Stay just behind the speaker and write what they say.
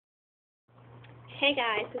Hey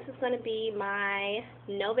guys, this is going to be my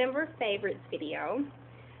November favorites video.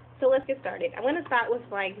 So let's get started. I'm going to start with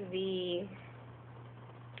like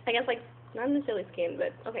not necessarily skin,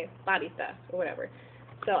 but okay, body stuff or whatever.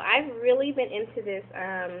 So I've really been into this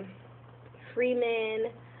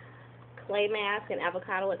Freeman clay mask and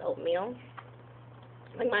avocado with oatmeal.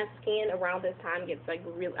 Like my skin around this time gets like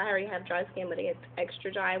real. I already have dry skin, but it gets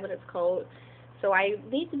extra dry when it's cold. So I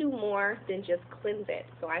need to do more than just cleanse it.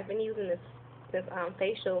 So I've been using this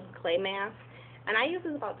facial clay mask, and I use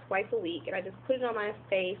this about twice a week, and I just put it on my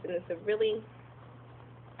face, and it's a really,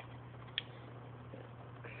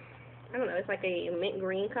 I don't know, it's like a mint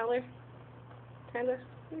green color, kind of.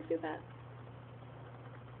 Let me see that.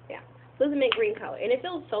 Yeah, so it's a mint green color, and it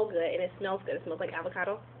feels so good, and it smells good. It smells like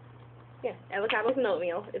avocado. Yeah, avocados and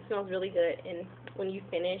oatmeal. It smells really good, and when you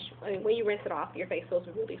finish, when you rinse it off, your face feels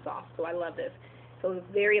really soft, so I love this. So it's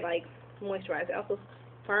very, like, moisturized. It also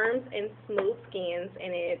firms and smooth skins,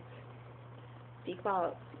 and it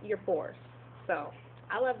declogs your pores. So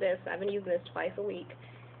I love this. I've been using this twice a week,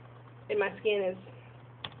 and my skin has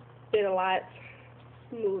been a lot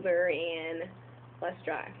smoother and less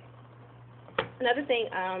dry. Another thing,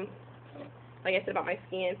 like I said about my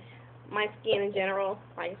skin in general,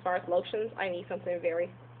 like as far as lotions, I need something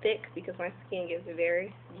very thick because my skin gets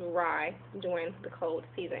very dry during the cold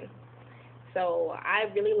season. So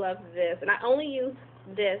I really love this, and I only use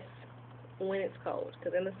this when it's cold,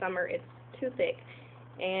 because in the summer it's too thick,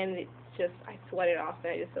 and it's just, I sweat it off,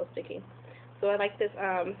 and I just feel sticky. So I like this.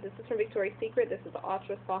 This is from Victoria's Secret. This is the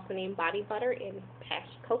Ultra Softening Body Butter in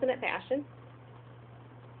Coconut Passion.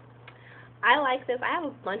 I like this. I have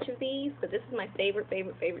a bunch of these, but this is my favorite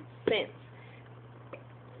scent.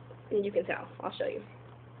 And you can tell. I'll show you.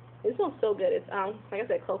 It smells so good. It's, like I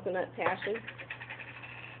said, Coconut Passion.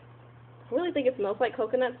 I really think it smells like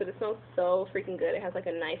coconuts, but it smells so freaking good. It has like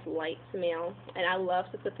a nice light smell, and I love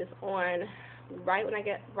to put this on right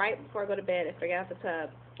before I go to bed after I get out the tub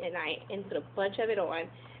at night, and put a bunch of it on.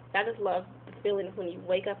 I just love the feeling of when you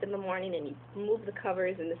wake up in the morning and you move the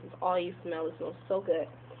covers, and this is all you smell. It smells so good,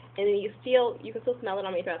 and then you can still smell it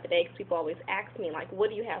on me throughout the day, because people always ask me like, what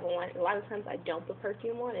do you have on? And a lot of times I don't put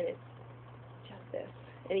perfume on, and it's just this.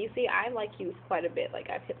 And you see, I like use quite a bit. Like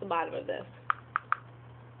I've hit the bottom of this.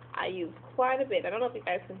 I use quite a bit. I don't know if you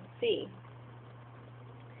guys can see.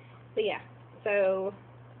 But yeah, so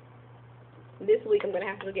this week I'm going to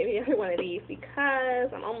have to get another one of these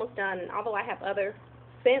because I'm almost done. And although I have other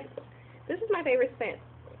scents, this is my favorite scent.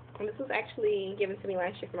 And this was actually given to me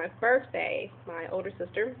last year for my birthday. My older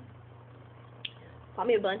sister bought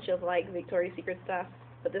me a bunch of like Victoria's Secret stuff,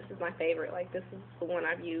 but this is my favorite. Like this is the one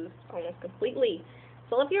I've used almost completely.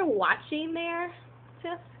 So if you're watching there,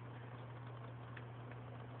 sis,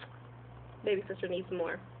 baby sister needs some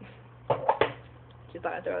more. Just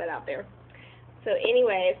thought I'd throw that out there. So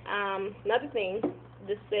anyways, another thing,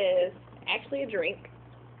 this is actually a drink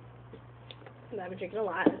that I've been drinking a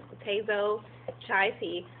lot. It's the TaZo Chai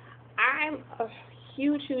Tea. I'm a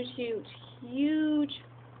huge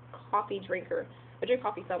coffee drinker. I drink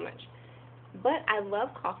coffee so much. But I love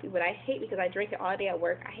coffee, but I hate, because I drink it all day at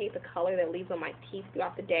work, I hate the color that it leaves on my teeth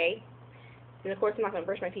throughout the day. And of course I'm not going to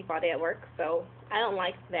brush my teeth all day at work, so I don't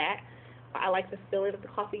like that. I like the feeling that the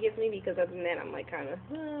coffee gives me, because other than that, I'm like kind of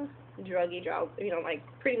druggy, like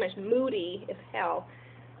pretty much moody as hell.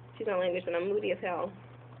 She's not language, but I'm moody as hell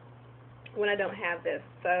when I don't have this.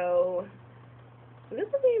 So this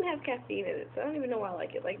doesn't even have caffeine in it, so I don't even know why I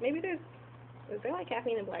like it. Like maybe is there like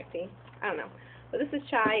caffeine in black tea? I don't know. But this is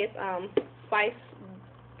chai. It's spice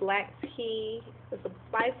black tea. It's a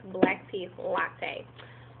spice black tea latte,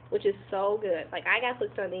 which is so good. Like I got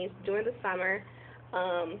hooked on these during the summer.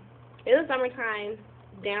 In the summertime,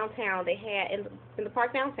 downtown, they had, in the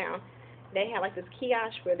park downtown, they had like this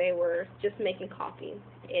kiosk where they were just making coffee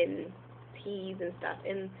and teas and stuff.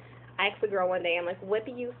 And I asked the girl one day, I'm like, what's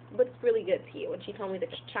really good tea? And she told me the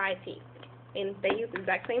chai tea. And they use the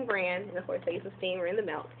exact same brand, and of course they use the steamer and the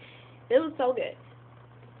milk. It was so good.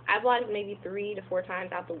 I bought it maybe 3 to 4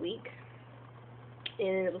 times out the week,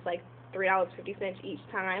 and it was like $3.50 each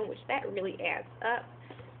time, which that really adds up.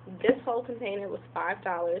 This whole container was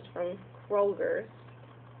 $5 from Kroger's,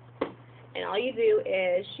 and all you do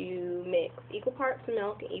is you mix equal parts of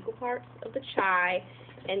milk and equal parts of the chai,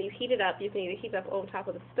 and you heat it up. You can either heat it up on top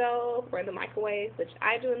of the stove or in the microwave, which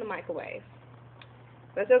I do in the microwave.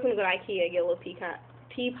 But I still going to go to IKEA and get a little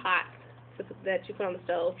teapot that you put on the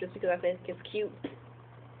stove, just because I think it's cute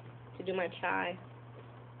to do my chai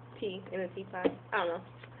tea in a teapot. I don't know.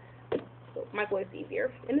 So microwave's easier,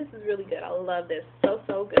 and this is really good. I love this,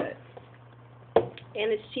 so good,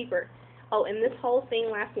 and it's cheaper. Oh, and this whole thing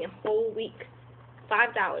lasts me a whole week.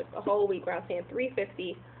 $5 a whole week, where I was paying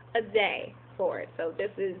 $3.50 a day for it. So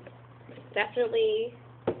this is definitely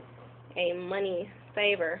a money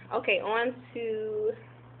saver. Okay, on to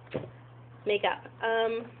makeup.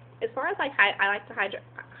 As far as like I like to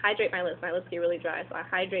hydrate my lips. My lips get really dry, so I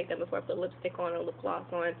hydrate them before I put lipstick on or lip gloss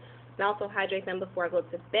on. And I also hydrate them before I go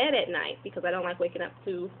to bed at night because I don't like waking up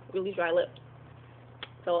to really dry lips.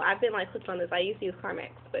 So I've been like hooked on this. I used to use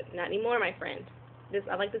Carmex, but not anymore, my friend.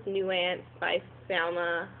 I like this Nuance by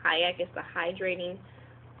Salma Hayek. It's the Hydrating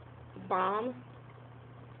Balm.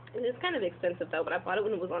 It's kind of expensive though, but I bought it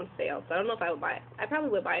when it was on sale, so I don't know if I would buy it. I probably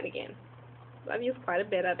would buy it again. So I've used quite a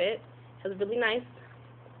bit of it. It has a really nice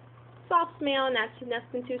soft smell,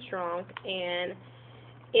 nothing too strong, and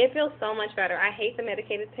it feels so much better. I hate the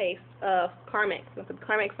medicated taste of Carmex. When I put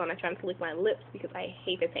Carmex on, I try not to lick my lips because I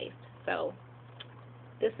hate the taste. So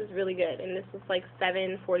this is really good, and this is like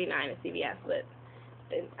 $7.49 at CVS, but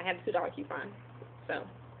I had a $2 coupon. So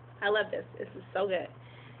I love this. This is so good.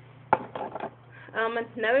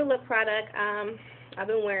 Another lip product I've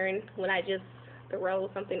been wearing when I just throw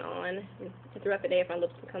something on throughout the day if my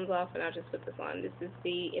lipstick comes off, and I'll just put this on. This is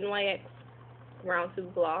the NYX Round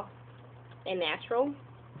Tube Gloss in Natural.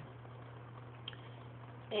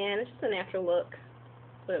 And it's just a natural look,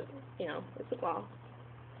 but, you know, it's a gloss.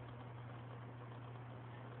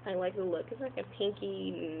 I like the look. It's like a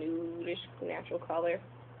pinky, nude-ish natural color.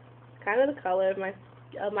 Kind of the color of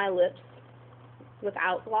my lips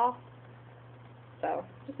without gloss. So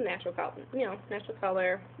just a natural color, you know, natural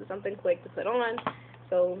color, something quick to put on.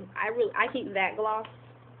 So I keep that gloss.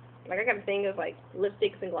 Like I got a thing of like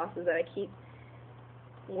lipsticks and glosses that I keep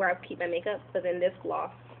where I keep my makeup. But then this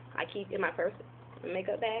gloss I keep in my purse,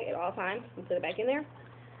 makeup bag at all times, and put it back in there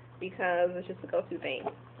because it's just a go-to thing.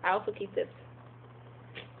 I also keep this.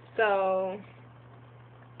 So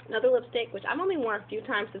another lipstick, which I've only worn a few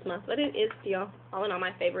times this month, but it is still all in all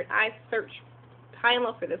my favorite. I searched high and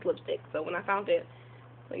low for this lipstick, so when I found it,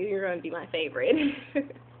 well, you're going to be my favorite,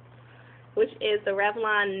 which is the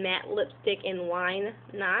Revlon Matte Lipstick in Wine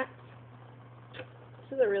Knots.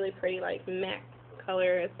 This is a really pretty, like, matte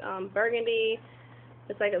color. It's burgundy.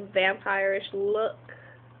 It's like a vampire-ish look,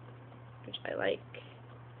 which I like,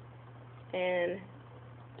 and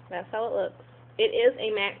that's how it looks. It is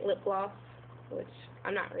a matte lip gloss, which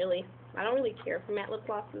I don't really care for matte lip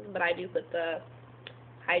glosses, but I do put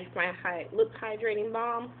my lip hydrating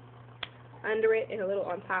balm under it and a little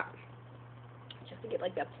on top just to get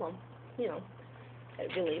like that plump, you know, that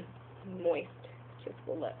really moist,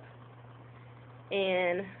 kissable lip.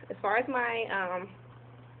 And as far as my,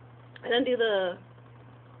 I don't do the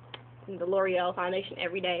L'Oreal foundation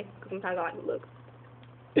every day because sometimes I like the look.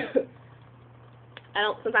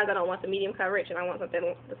 Sometimes I don't want the medium coverage and I want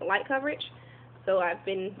something with a light coverage. So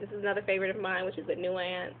this is another favorite of mine, which is the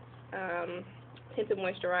Nuance Tinted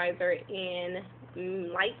Moisturizer in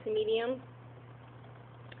light to medium.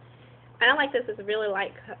 I don't like this. It's a really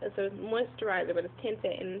light, it's a moisturizer, but it's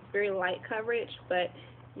tinted and it's very light coverage, but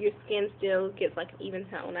your skin still gets like an even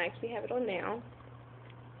tone. I actually have it on now.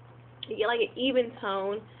 You get like an even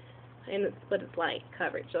tone, but it's light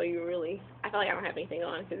coverage. So I feel like I don't have anything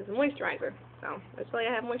on because it's a moisturizer. So I just feel like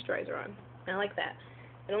I have moisturizer on. And I like that.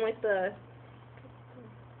 I don't like the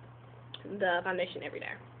foundation every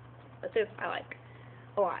day. But this I like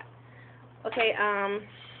a lot. Okay,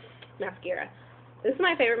 mascara. This is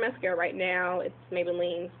my favorite mascara right now. It's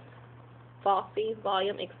Maybelline's Falsy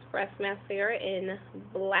Volume Express Mascara in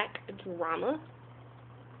Black Drama.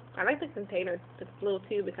 I like the container, the little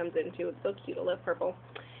tube it comes into. It's so cute. I love purple.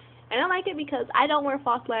 And I like it because I don't wear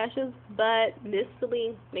false lashes, but this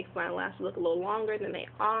really makes my lashes look a little longer than they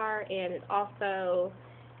are, and it also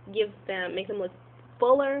makes them look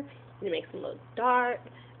fuller, and it makes them look dark,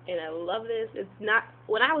 and I love this. It's not,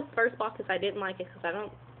 when I was first bought this, I didn't like it because I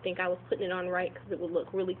don't think I was putting it on right because it would look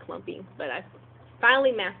really clumpy, but I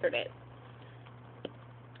finally mastered it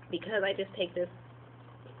because I just take this,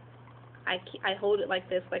 I hold it like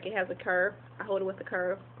this, like it has a curve. I hold it with the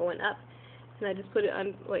curve going up, and I just put it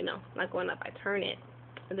on, wait, no, not going up, I turn it,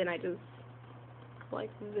 and then I just like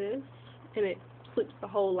this, and it clips the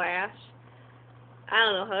whole lash. I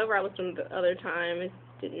don't know, however I was doing the other time, it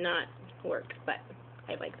did not work, but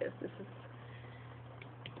I like this. This is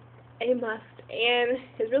a must, and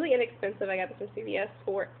it's really inexpensive. I got this from CVS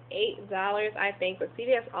for $8, I think, but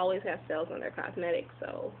CVS always has sales on their cosmetics,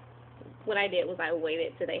 so what I did was I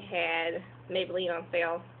waited till they had Maybelline on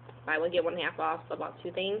sale. Buy one, get one half off, so I bought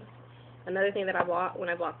two things. Another thing that I bought when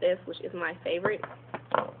I bought this, which is my favorite,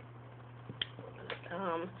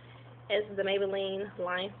 is the Maybelline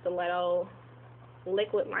Line Stiletto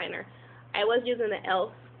Liquid Liner. I was using the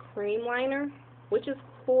e.l.f. Cream Liner, which is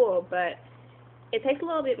cool, but It takes a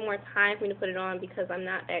little bit more time for me to put it on because I'm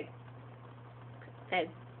not that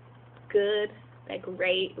good, that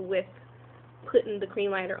great with putting the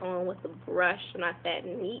cream liner on with the brush. I'm not that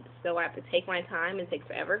neat, so I have to take my time and it takes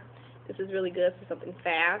forever. This is really good for something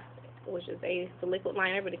fast, which is a liquid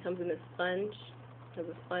liner, but it comes in this sponge. It has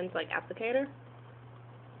a sponge like applicator,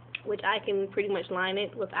 which I can pretty much line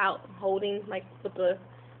it without holding, like with the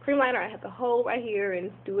cream liner I have to hold right here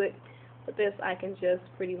and do it. With this I can just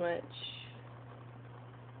pretty much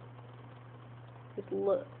just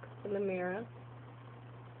look in the mirror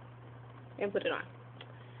and put it on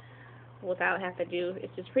without having to do.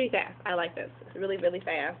 It's just pretty fast. I like this. It's really, really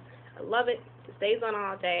fast. I love it. It stays on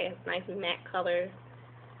all day. It's nice matte color.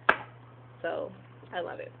 So I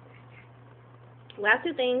love it. Last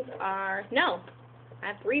two things are, no, I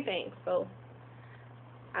have three things. So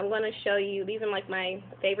I'm going to show you, these are like my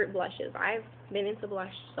favorite blushes. I've been into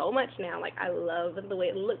blush so much now. Like, I love the way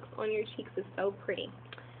it looks on your cheeks. It's so pretty.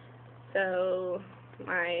 So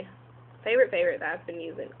my favorite that I've been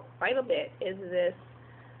using quite a bit is this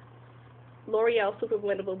L'Oreal Super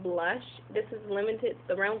Blendable Blush. This is limited,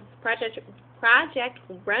 the Project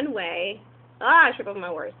Runway, I trip over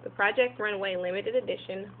my words, the Project Runway Limited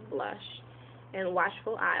Edition Blush and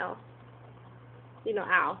Watchful Owl. You know,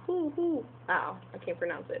 owl, owl. I can't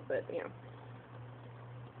pronounce it, but, you know.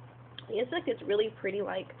 It's like this really pretty,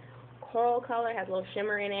 like, coral color, has a little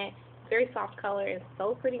shimmer in it. Very soft color, it's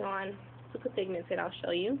so pretty on, super pigmented. I'll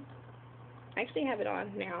show you. I actually have it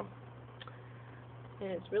on now,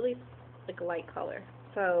 and it's really like a light color.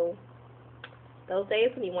 So those days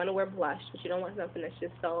when you want to wear blush, but you don't want something that's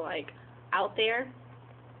just so like out there,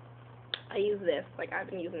 I use this. Like, I've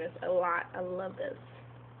been using this a lot. I love this,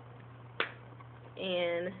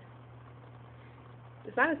 and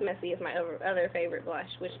it's not as messy as my other favorite blush,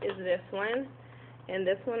 which is this one. And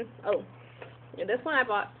this one, this one I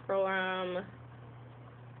bought from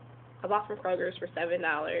Kroger's for $7,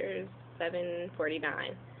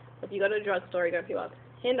 $7.49. If you go to the drugstore, you're going to pay about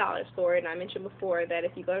 $10 for it. And I mentioned before that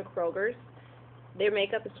if you go to Kroger's, their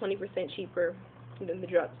makeup is 20% cheaper than the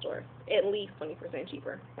drugstore, at least 20%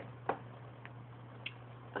 cheaper.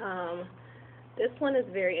 This one is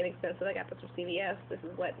very inexpensive. I got this from CVS. This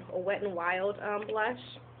is a Wet n Wild blush.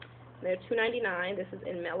 They're $2.99. This is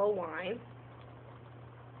in Mellow Wine.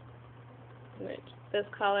 This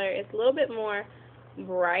color is a little bit more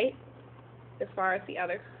bright as far as the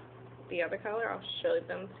other color. I'll show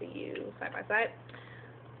them to you side by side.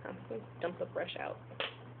 Dump the brush out.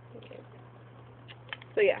 Okay.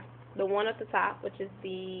 So yeah, the one at the top, which is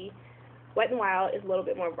the Wet n Wild, is a little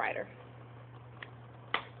bit more brighter.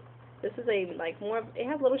 This is it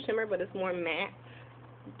has a little shimmer, but it's more matte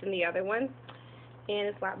than the other one, and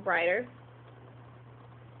it's a lot brighter.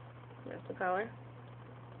 That's the color.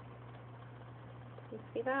 You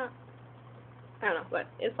see that? I don't know, but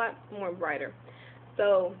it's a lot more brighter.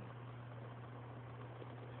 So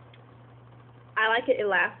I like it. It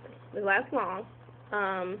lasts long.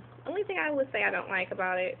 Only thing I would say I don't like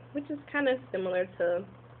about it, which is kind of similar to,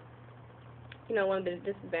 you know, one of the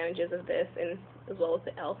disadvantages of this, and as well as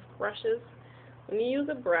the e.l.f. brushes. When you use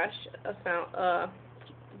a brush, a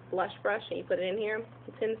blush brush, and you put it in here,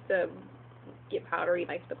 it tends to get powdery,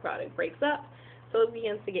 like the product breaks up, so it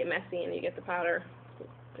begins to get messy, and you get the powder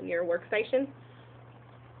in your workstation.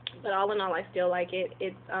 But all in all, I still like it.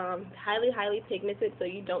 It's highly pigmented, so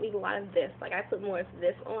you don't need a lot of this. Like, I put more of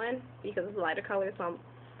this on because it's a lighter color, so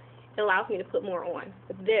it allows me to put more on.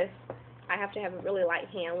 But this, I have to have a really light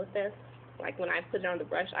hand with this. Like, when I put it on the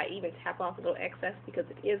brush, I even tap off a little excess because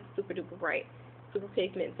it is super duper bright, super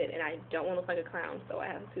pigmented, and I don't want to look like a clown, so I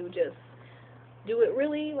have to just do it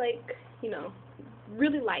really, like, you know,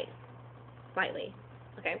 really lightly.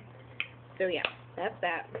 Okay? So yeah, that's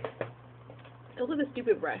that. This is a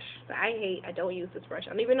stupid brush that I hate. I don't use this brush. I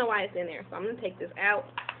don't even know why it's in there, so I'm going to take this out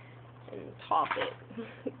and toss it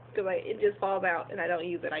because it just falls out and I don't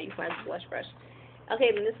use it. I use my blush brush.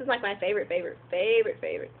 Okay, then this is like my favorite.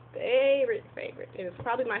 It is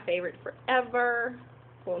probably my favorite forever.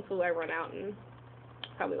 Well, until I run out and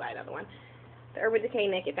probably buy another one. The Urban Decay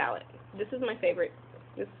Naked Palette. This is my favorite.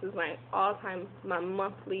 This is my all-time, my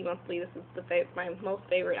monthly. This is my most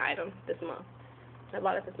favorite item this month. I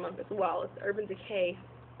bought it this month as well. It's the Urban Decay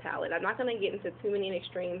palette. I'm not going to get into too many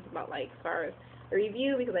extremes about, like, as far as a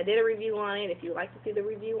review, because I did a review on it. If you would like to see the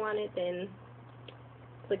review on it, then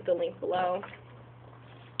click the link below.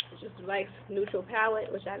 It's just a nice neutral palette,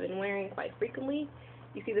 which I've been wearing quite frequently.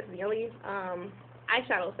 You see, this is the only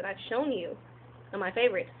eyeshadows that I've shown you are my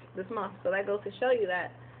favorites this month. So that goes to show you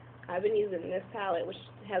that I've been using this palette, which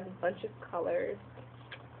has a bunch of colors.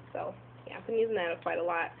 So yeah, I've been using that quite a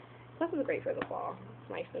lot. This is great for the fall.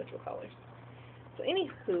 Nice neutral colors. So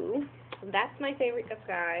anywho, that's my favorite gift,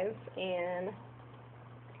 guys, and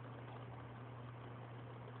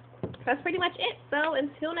that's pretty much it. So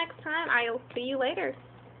until next time, I'll see you later.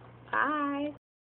 Bye.